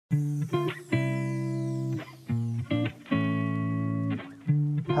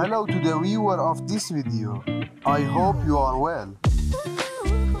Hello to the viewer of this video. I hope you are well.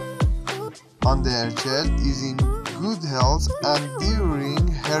 Hande Ercel is in good health, and during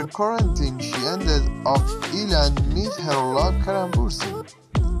her quarantine she ended up ill and met her love Kerem bursin.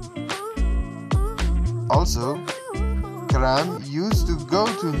 Also, Kerem used to go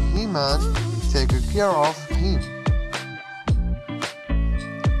to him and take care of him.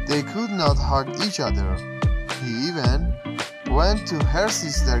 They could not hug each other. He even went to her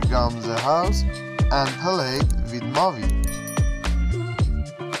sister Gamze's house and played with Mavi.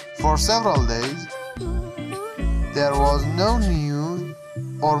 For several days, there was no news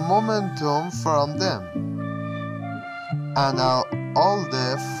or momentum from them, and all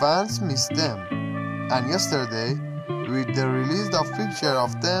the fans missed them. And yesterday, with the release of picture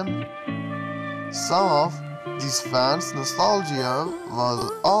of them, some of these fans' nostalgia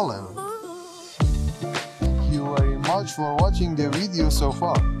was all over. Thank you very much for watching the video so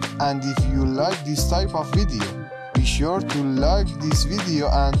far, and if you like this type of video, be sure to like this video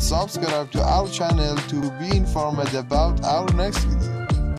and subscribe to our channel to be informed about our next video.